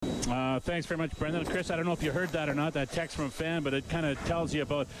Thanks very much, Brendan. Chris, I don't know if you heard that or not, that text from a fan, but it kind of tells you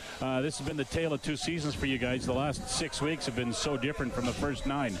about this has been the tale of two seasons for you guys. The last 6 weeks have been so different from the first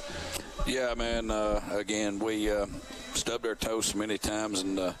 9. Yeah, man. Again, we stubbed our toes many times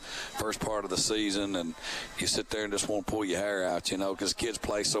in the first part of the season, and you sit there and just want to pull your hair out, because kids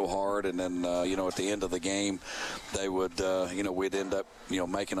play so hard, and then, at the end of the game, they would, we'd end up,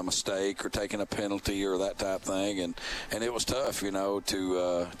 making a mistake or taking a penalty or that type thing, and it was tough,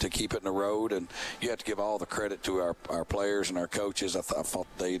 to keep it in the road, and you have to give all the credit to our players and our coaches. I thought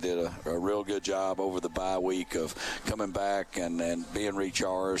they did a real good job over the bye week of coming back and being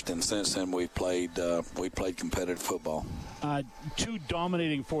recharged, and since then we played competitive football. 2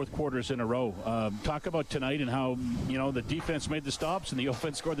 dominating fourth quarters in a row. Talk about tonight and how, the defense made the stops and the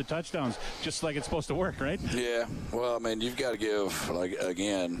offense scored the touchdowns, just like it's supposed to work, right? Yeah. Well, you've got to give,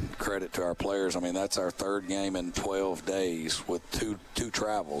 again, credit to our players. that's our 3rd game in 12 days with two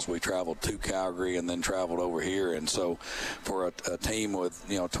travels. We traveled to Calgary and then traveled over here. And so for a team with,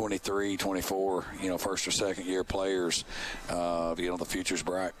 23, 24, first or second year players, the future's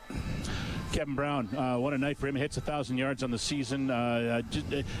bright. Kevin Brown, what a night for him. He hits 1,000 yards on the season.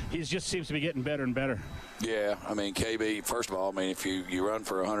 He just seems to be getting better and better. Yeah, KB, first of all, if you run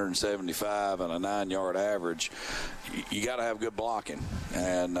for 175 and a 9-yard average, you got to have good blocking.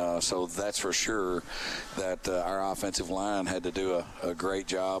 And so that's for sure that our offensive line had to do a great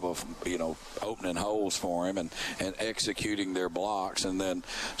job of, opening holes for him and executing their blocks. And then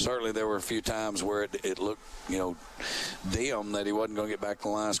certainly there were a few times where it looked, dim that he wasn't going to get back to the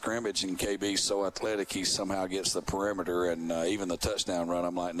line of scrimmage, and KB's so athletic he somehow gets the perimeter, and even the touchdown run,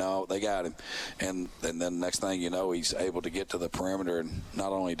 I'm like, no, they got him. And then next thing you know, he's able to get to the perimeter and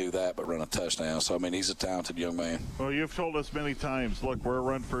not only do that but run a touchdown. So he's a talented young man. Well, you've told us many times, look, we're a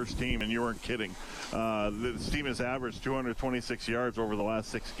run-first team, and you weren't kidding. This team has averaged 226 yards over the last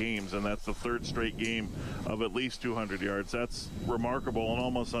 6 games, and that's the 3rd straight game of at least 200 yards. That's remarkable and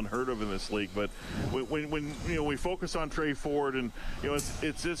almost unheard of in this league. But when we focus on Trey Ford, and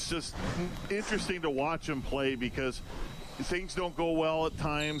it's just interesting to watch him play because things don't go well at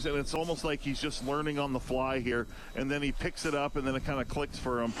times, and it's almost like he's just learning on the fly here, and then he picks it up, and then it kind of clicks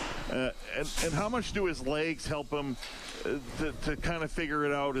for him. And how much do his legs help him to kind of figure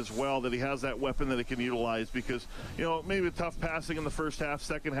it out as well, that he has that weapon that he can utilize? Because, maybe tough passing in the first half,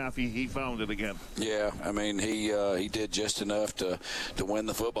 second half, he found it again. Yeah, he did just enough to win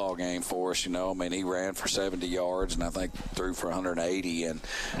the football game for us, he ran for 70 yards and I think threw for 180, and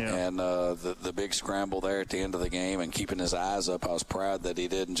the big scramble there at the end of the game and keeping his eyes up, I was proud that he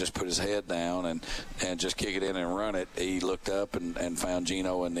didn't just put his head down and just kick it in and run it. He looked up and found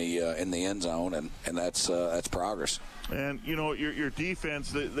Geno in the end zone, and that's progress. And, your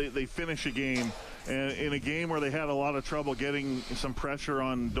defense, they finish a game, and in a game where they had a lot of trouble getting some pressure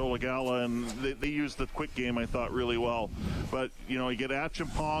on Dolegala, and they used the quick game, I thought, really well. But, you get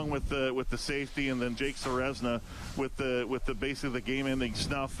Achimpong with the safety, and then Jake Serezna with the basically the game-ending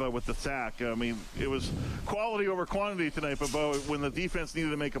snuff with the sack. It was quality over quantity tonight, but when the defense needed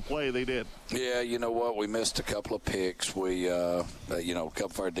to make a play, they did. Yeah, you know what? We missed a couple of picks. We, a couple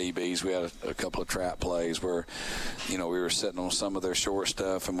of our DBs, we had a couple of trap plays where, we were sitting on some of their short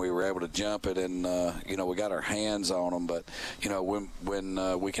stuff, and we were able to jump it, and we got our hands on them. But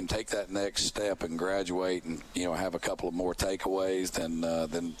when we can take that next step and graduate, and have a couple of more takeaways, then.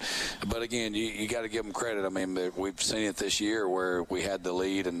 But again, you got to give them credit. We've seen it this year where we had the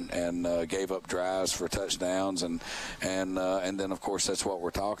lead and gave up drives for touchdowns, and then of course that's what we're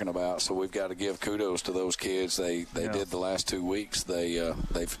talking about. So we've got to give kudos to those kids. They did the last 2 weeks. They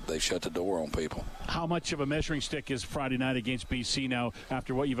shut the door on people. How much of a measuring stick is Friday night against BC now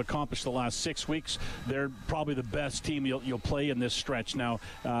after what you've accomplished the last 6 weeks? They're probably the best team you'll play in this stretch now.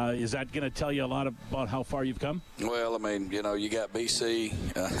 Is that going to tell you a lot about how far you've come? Well, you got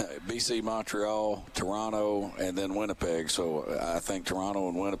BC, Montreal, Toronto, and then Winnipeg. So I think Toronto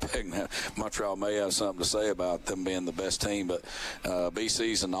and Winnipeg, Montreal may have something to say about them being the best team, but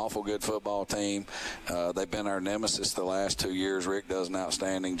BC's an awful good football team. They've been our nemesis the last 2 years. Rick does an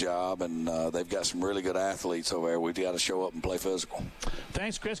outstanding job, and they've got some really good athletes over there. We've got to show up and play physical.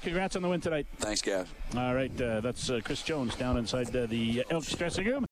 Thanks, Chris. Congrats on the win tonight. Thanks, guys. All right, that's Chris Jones down inside the Elks dressing room.